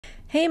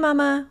Hey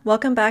Mama!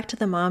 Welcome back to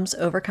the Moms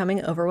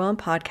Overcoming Overwhelm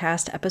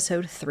podcast,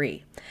 episode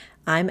 3.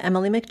 I'm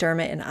Emily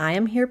McDermott and I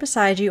am here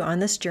beside you on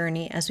this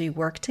journey as we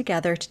work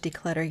together to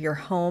declutter your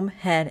home,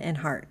 head, and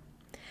heart.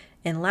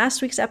 In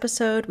last week's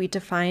episode, we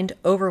defined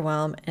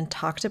overwhelm and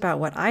talked about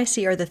what I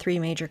see are the 3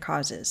 major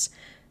causes.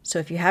 So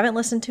if you haven't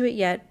listened to it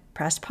yet,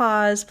 press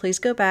pause, please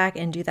go back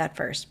and do that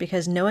first,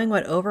 because knowing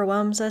what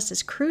overwhelms us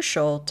is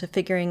crucial to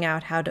figuring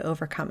out how to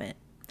overcome it.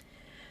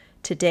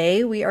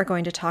 Today, we are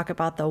going to talk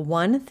about the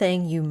one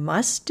thing you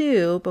must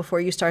do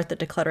before you start the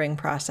decluttering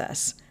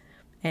process.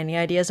 Any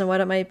ideas on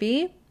what it might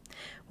be?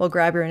 Well,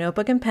 grab your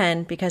notebook and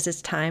pen because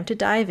it's time to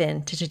dive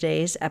into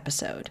today's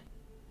episode.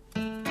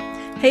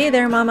 Hey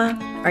there, Mama!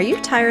 Are you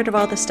tired of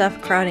all the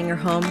stuff crowding your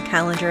home,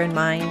 calendar, and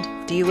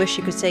mind? Do you wish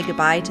you could say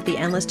goodbye to the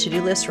endless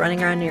to-do list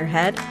running around in your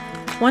head?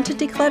 Want to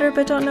declutter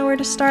but don't know where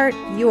to start?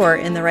 You're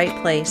in the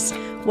right place.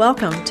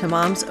 Welcome to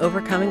Moms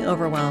Overcoming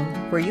Overwhelm,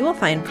 where you will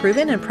find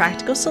proven and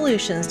practical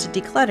solutions to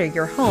declutter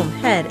your home,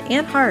 head,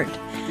 and heart.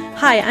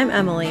 Hi, I'm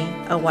Emily,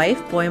 a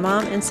wife, boy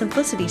mom, and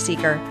simplicity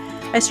seeker.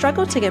 I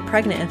struggled to get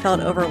pregnant and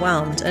felt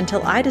overwhelmed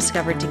until I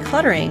discovered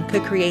decluttering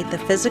could create the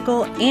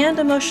physical and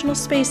emotional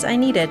space I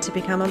needed to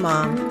become a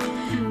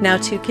mom. Now,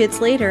 2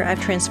 kids later,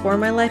 I've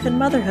transformed my life and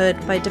motherhood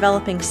by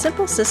developing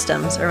simple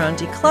systems around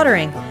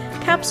decluttering,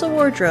 capsule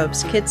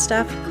wardrobes, kid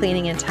stuff,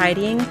 cleaning and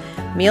tidying,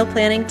 meal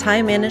planning,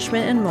 time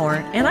management, and more,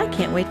 and I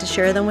can't wait to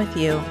share them with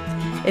you.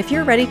 If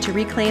you're ready to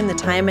reclaim the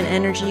time and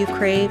energy you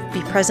crave,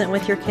 be present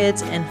with your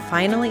kids, and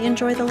finally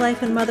enjoy the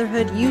life and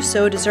motherhood you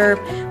so deserve,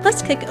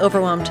 let's kick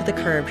overwhelm to the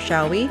curb,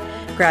 shall we?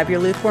 Grab your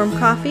lukewarm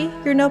coffee,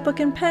 your notebook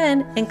and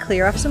pen, and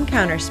clear up some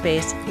counter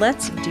space.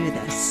 Let's do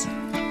this.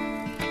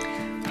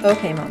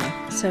 Okay,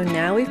 Mama, so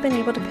now we've been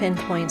able to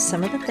pinpoint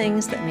some of the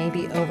things that may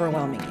be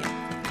overwhelming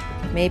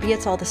you. Maybe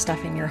it's all the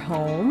stuff in your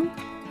home.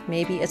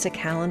 Maybe it's a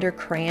calendar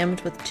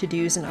crammed with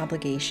to-dos and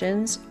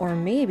obligations, or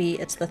maybe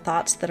it's the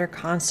thoughts that are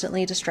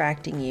constantly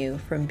distracting you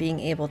from being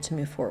able to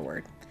move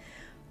forward.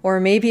 Or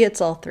maybe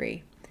it's all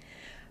 3.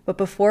 But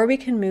before we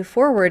can move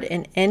forward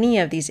in any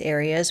of these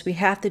areas, we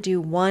have to do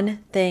one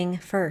thing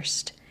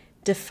first.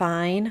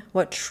 Define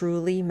what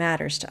truly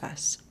matters to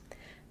us.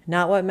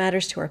 Not what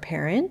matters to our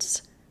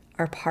parents,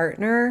 our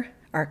partner,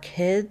 our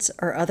kids,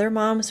 or other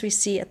moms we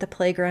see at the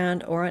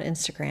playground or on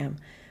Instagram.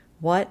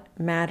 What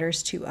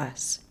matters to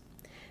us?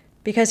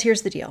 Because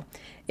here's the deal.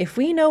 If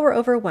we know we're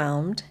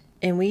overwhelmed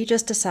and we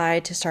just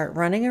decide to start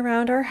running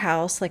around our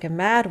house like a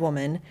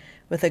madwoman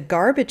with a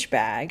garbage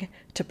bag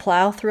to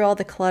plow through all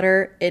the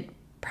clutter, it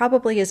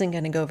probably isn't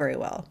going to go very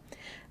well.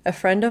 A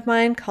friend of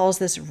mine calls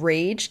this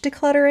rage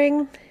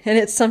decluttering, and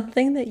it's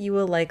something that you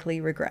will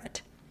likely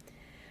regret.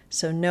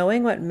 So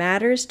knowing what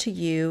matters to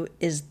you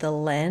is the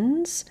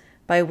lens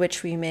by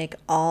which we make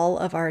all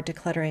of our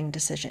decluttering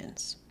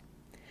decisions.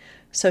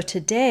 So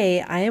today,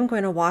 I am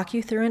going to walk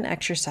you through an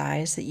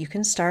exercise that you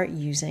can start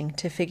using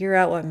to figure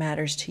out what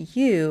matters to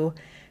you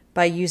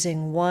by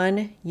using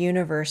one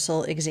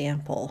universal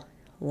example,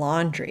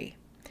 laundry.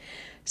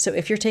 So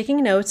if you're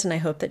taking notes, and I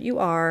hope that you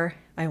are,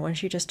 I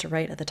want you just to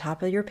write at the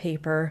top of your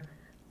paper,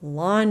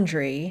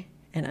 laundry,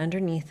 and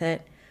underneath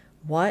it,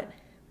 what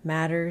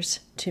matters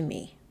to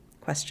me? ?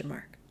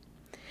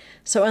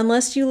 So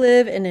unless you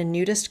live in a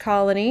nudist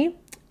colony,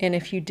 and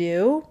if you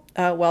do,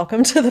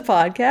 welcome to the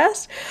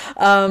podcast.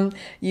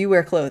 You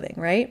wear clothing,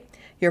 right?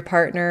 Your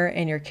partner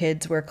and your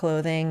kids wear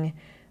clothing.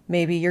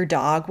 Maybe your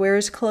dog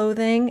wears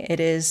clothing. It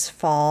is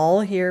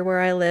fall here where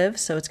I live,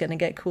 so it's going to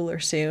get cooler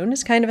soon.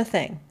 It's kind of a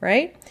thing,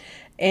 right?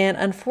 And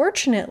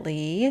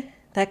unfortunately,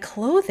 that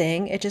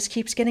clothing, it just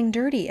keeps getting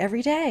dirty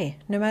every day,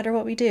 no matter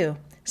what we do.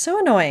 So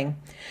annoying.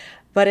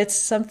 But it's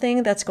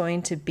something that's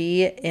going to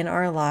be in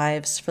our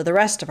lives for the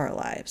rest of our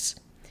lives.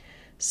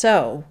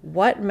 So,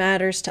 what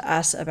matters to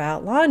us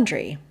about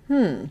laundry?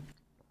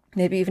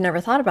 Maybe you've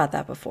never thought about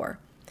that before.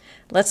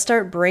 Let's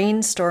start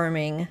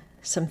brainstorming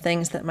some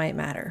things that might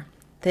matter.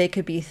 They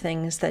could be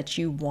things that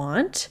you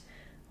want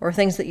or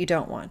things that you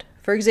don't want.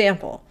 For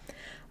example,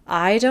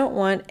 I don't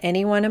want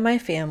anyone in my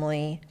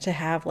family to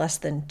have less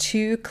than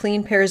 2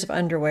 clean pairs of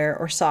underwear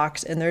or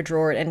socks in their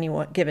drawer at any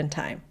given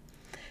time.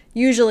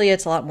 Usually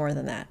it's a lot more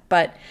than that,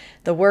 but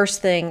the worst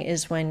thing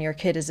is when your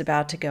kid is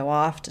about to go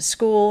off to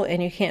school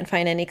and you can't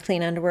find any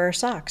clean underwear or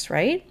socks,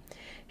 right?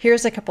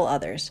 Here's a couple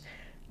others.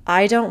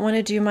 I don't want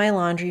to do my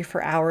laundry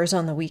for hours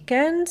on the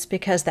weekends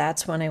because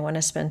that's when I want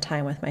to spend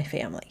time with my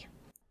family.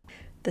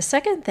 The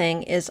second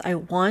thing is I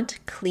want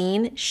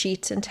clean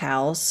sheets and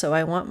towels, so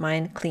I want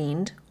mine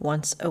cleaned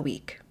once a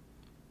week.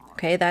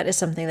 Okay, that is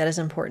something that is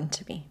important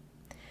to me.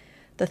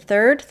 The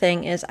third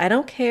thing is I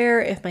don't care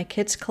if my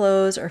kids'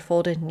 clothes are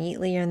folded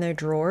neatly in their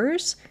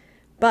drawers,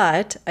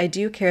 but I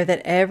do care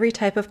that every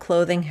type of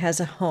clothing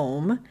has a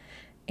home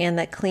and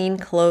that clean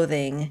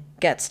clothing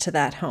gets to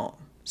that home.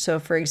 So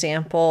for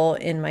example,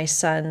 in my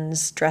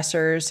son's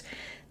dressers,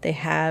 they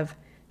have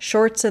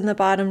shorts in the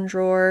bottom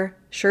drawer,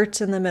 shirts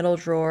in the middle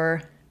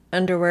drawer,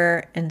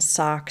 underwear and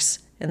socks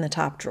in the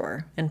top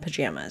drawer, and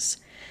pajamas.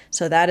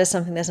 So that is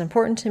something that's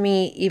important to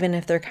me, even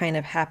if they're kind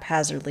of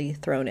haphazardly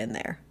thrown in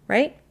there,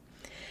 right?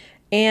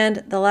 And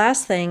the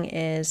last thing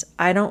is,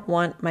 I don't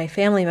want my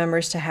family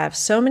members to have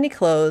so many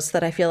clothes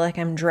that I feel like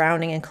I'm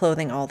drowning in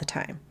clothing all the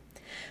time.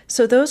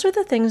 So those are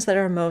the things that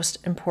are most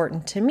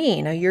important to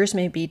me. Now, yours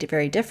may be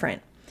very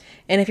different.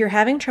 And if you're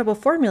having trouble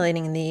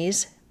formulating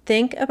these,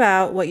 think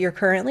about what you're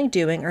currently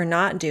doing or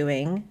not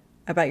doing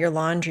about your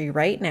laundry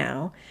right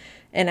now,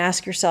 and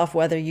ask yourself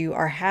whether you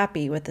are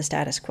happy with the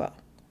status quo.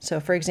 So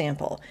for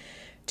example,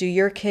 do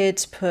your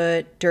kids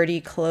put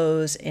dirty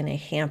clothes in a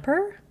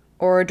hamper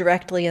or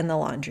directly in the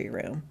laundry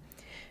room?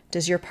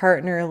 Does your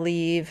partner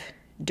leave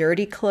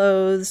dirty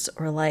clothes,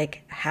 or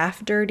like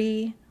half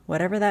dirty,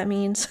 whatever that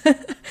means,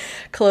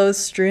 clothes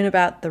strewn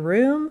about the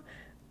room,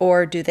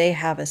 or do they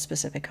have a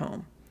specific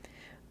home?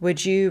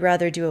 Would you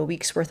rather do a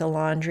week's worth of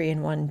laundry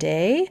in one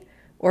day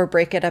or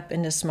break it up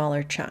into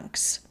smaller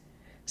chunks?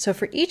 So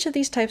for each of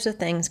these types of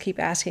things, keep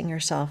asking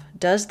yourself,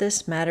 does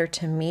this matter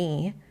to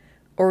me?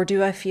 Or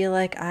do I feel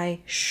like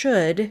I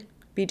should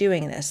be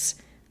doing this?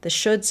 The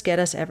shoulds get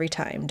us every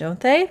time,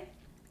 don't they?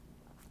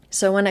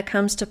 So when it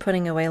comes to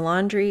putting away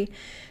laundry,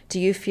 do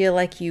you feel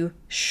like you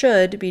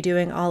should be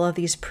doing all of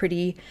these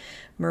pretty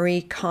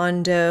Marie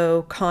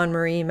Kondo,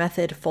 KonMari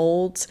method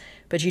folds,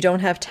 but you don't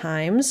have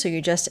time, so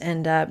you just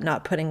end up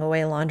not putting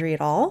away laundry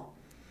at all?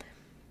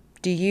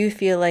 Do you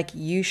feel like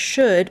you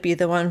should be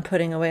the one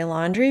putting away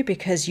laundry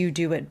because you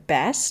do it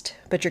best,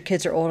 but your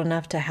kids are old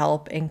enough to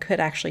help and could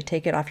actually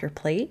take it off your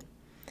plate?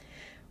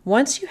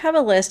 Once you have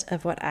a list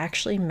of what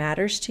actually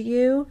matters to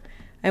you,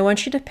 I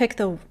want you to pick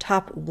the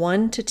top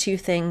 1 to 2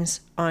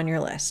 things on your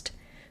list.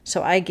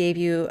 So I gave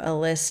you a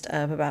list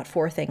of about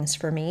 4 things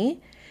for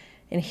me,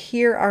 and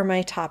here are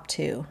my top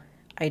 2.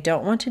 I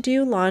don't want to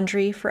do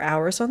laundry for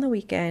hours on the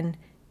weekend,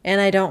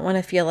 and I don't want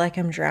to feel like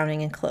I'm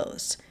drowning in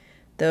clothes.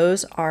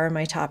 Those are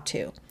my top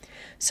 2.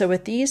 So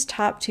with these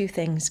top 2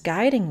 things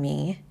guiding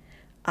me,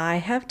 I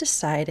have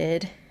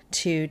decided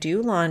to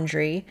do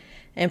laundry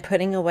and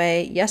putting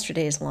away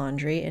yesterday's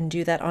laundry and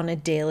do that on a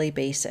daily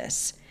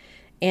basis.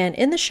 And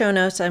in the show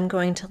notes, I'm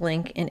going to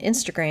link an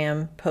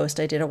Instagram post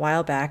I did a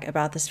while back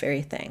about this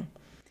very thing.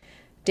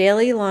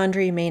 Daily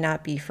laundry may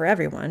not be for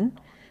everyone,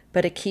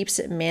 but it keeps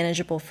it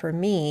manageable for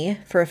me,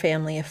 for a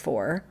family of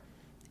 4.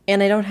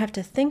 And I don't have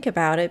to think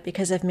about it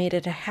because I've made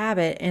it a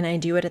habit and I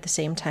do it at the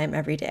same time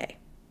every day.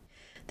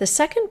 The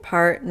second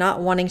part,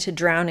 not wanting to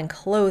drown in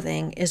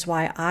clothing, is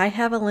why I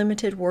have a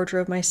limited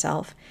wardrobe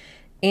myself,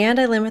 and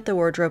I limit the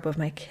wardrobe of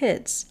my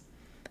kids.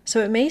 So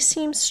it may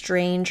seem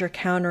strange or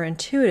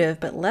counterintuitive,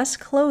 but less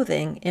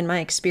clothing, in my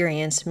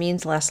experience,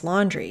 means less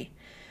laundry.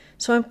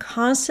 So I'm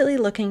constantly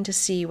looking to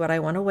see what I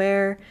want to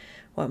wear,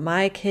 what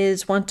my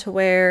kids want to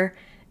wear,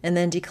 and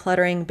then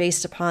decluttering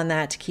based upon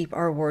that to keep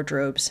our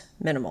wardrobes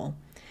minimal.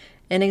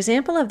 An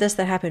example of this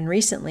that happened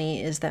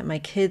recently is that my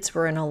kids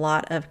were in a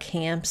lot of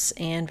camps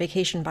and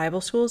vacation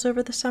Bible schools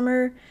over the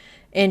summer,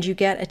 and you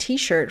get a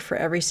t-shirt for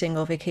every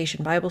single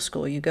vacation Bible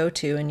school you go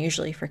to, and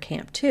usually for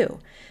camp too.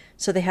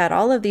 So they had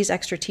all of these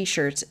extra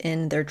t-shirts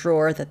in their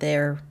drawer that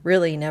they're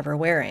really never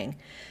wearing.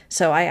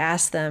 So I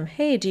asked them,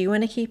 hey, do you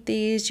want to keep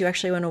these? Do you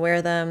actually want to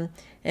wear them?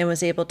 And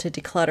was able to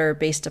declutter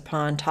based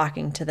upon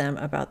talking to them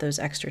about those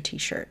extra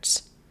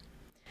t-shirts.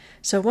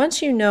 So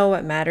once you know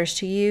what matters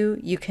to you,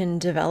 you can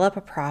develop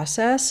a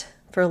process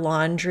for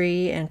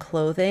laundry and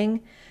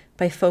clothing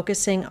by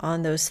focusing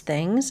on those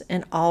things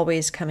and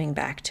always coming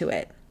back to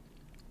it.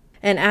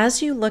 And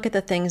as you look at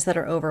the things that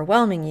are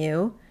overwhelming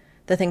you,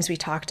 the things we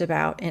talked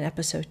about in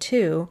episode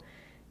 2,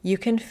 you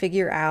can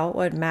figure out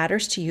what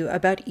matters to you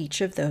about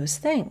each of those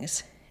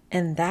things.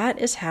 And that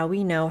is how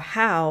we know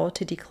how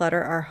to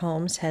declutter our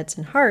homes, heads,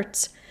 and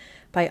hearts,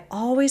 by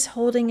always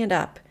holding it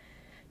up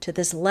to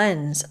this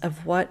lens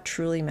of what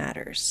truly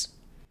matters.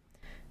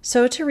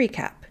 So to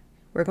recap,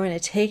 we're going to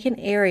take an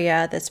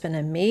area that's been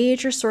a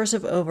major source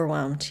of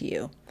overwhelm to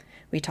you.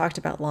 We talked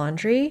about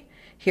laundry.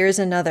 Here's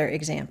another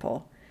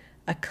example.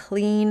 A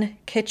clean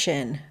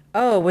kitchen.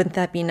 Oh, wouldn't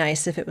that be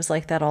nice if it was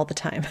like that all the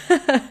time?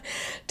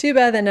 Too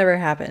bad that never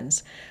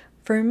happens.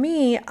 For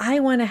me, I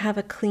want to have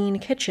a clean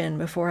kitchen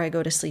before I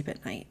go to sleep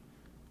at night.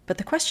 But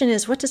the question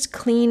is, what does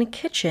clean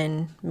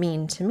kitchen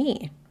mean to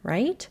me,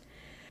 right?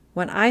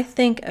 When I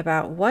think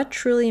about what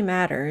truly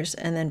matters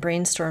and then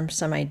brainstorm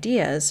some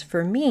ideas,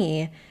 for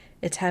me,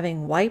 it's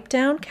having wiped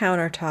down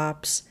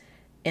countertops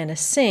and a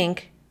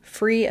sink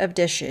free of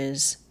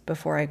dishes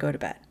before I go to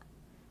bed.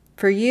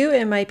 For you,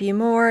 it might be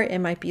more, it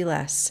might be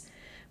less.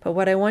 But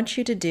what I want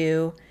you to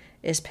do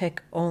is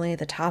pick only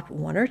the top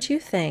 1 or 2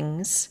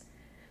 things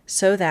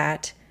so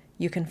that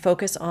you can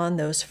focus on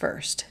those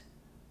first.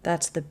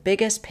 That's the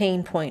biggest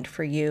pain point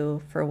for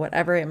you, for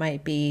whatever it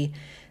might be: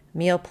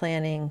 meal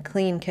planning,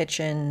 clean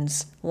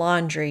kitchens,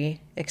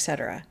 laundry,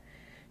 etc.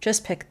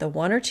 Just pick the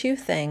 1 or 2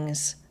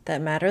 things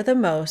that matter the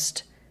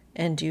most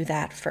and do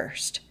that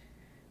first.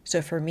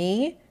 So for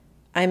me,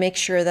 I make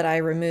sure that I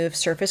remove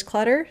surface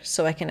clutter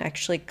so I can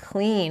actually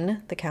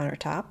clean the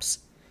countertops,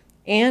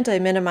 and I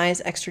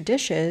minimize extra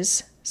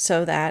dishes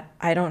so that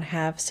I don't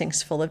have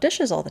sinks full of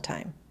dishes all the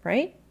time,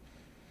 right?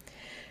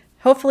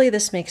 Hopefully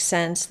this makes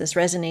sense, this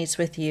resonates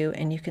with you,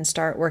 and you can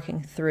start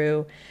working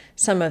through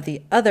some of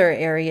the other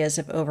areas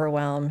of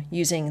overwhelm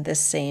using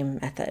this same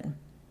method.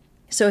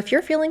 So if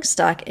you're feeling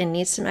stuck and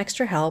need some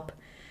extra help,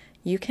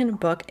 you can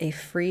book a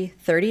free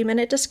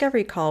 30-minute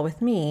discovery call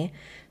with me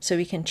so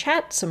we can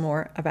chat some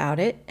more about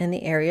it and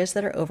the areas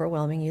that are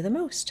overwhelming you the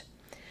most.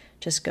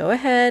 Just go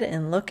ahead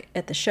and look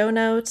at the show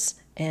notes,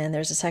 and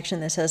there's a section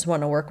that says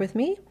 "Want to work with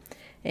me?"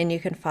 and you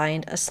can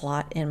find a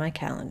slot in my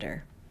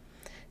calendar.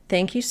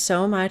 Thank you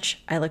so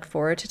much. I look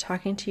forward to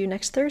talking to you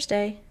next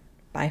Thursday.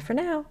 Bye for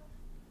now.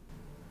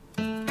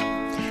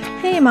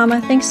 Hey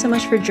Mama, thanks so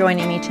much for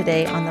joining me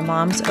today on the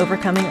Moms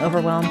Overcoming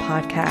Overwhelm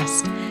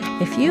podcast.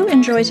 If you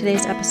enjoyed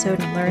today's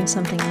episode and learned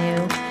something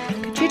new,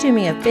 could you do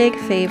me a big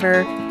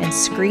favor and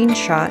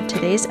screenshot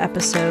today's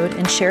episode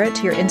and share it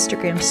to your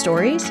Instagram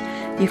stories?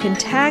 You can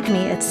tag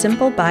me at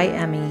Simple by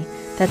Emmy.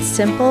 That's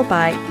Simple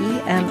by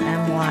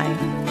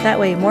EMMY. That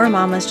way more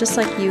mamas just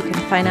like you can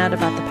find out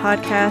about the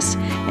podcast,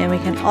 and we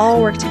can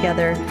all work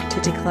together to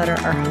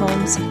declutter our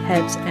homes,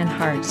 heads, and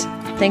hearts.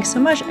 Thanks so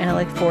much, and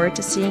I look forward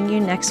to seeing you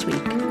next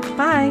week.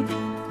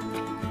 Bye!